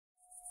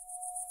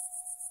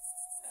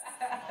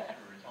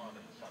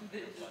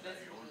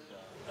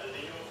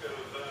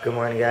Good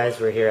morning, guys.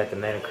 We're here at the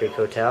Mena Creek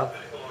Hotel.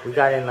 We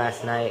got in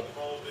last night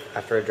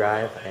after a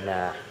drive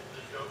and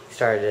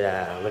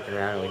started looking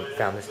around, and we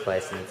found this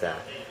place, and it's a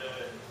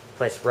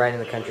place right in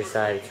the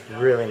countryside. It's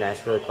really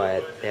nice, really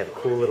quiet. They have a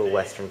cool little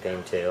western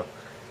theme too.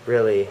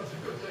 Really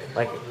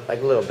like a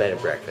little bed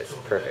and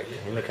breakfast. Perfect.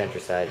 In the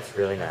countryside. It's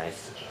really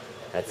nice.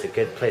 That's a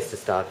good place to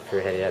stop if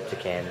you're headed up to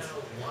Cairns.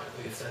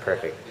 It's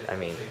perfect. I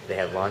mean, they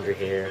have laundry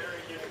here.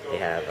 They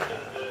have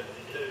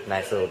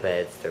nice little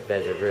beds. Their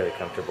beds are really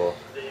comfortable.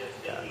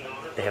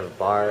 They have a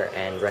bar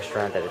and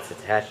restaurant that it's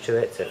attached to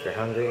it, so if you're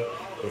hungry,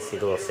 you see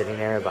the little sitting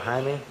area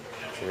behind me.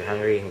 So if you're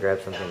hungry, you can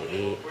grab something to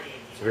eat.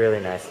 It's a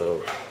really nice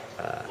little,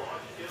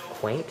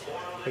 quaint,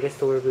 I guess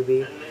the word would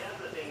be,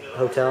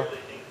 hotel.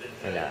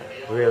 And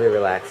really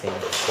relaxing,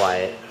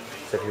 quiet.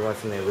 So if you want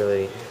something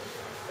really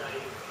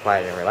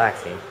quiet and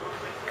relaxing,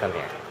 come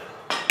here.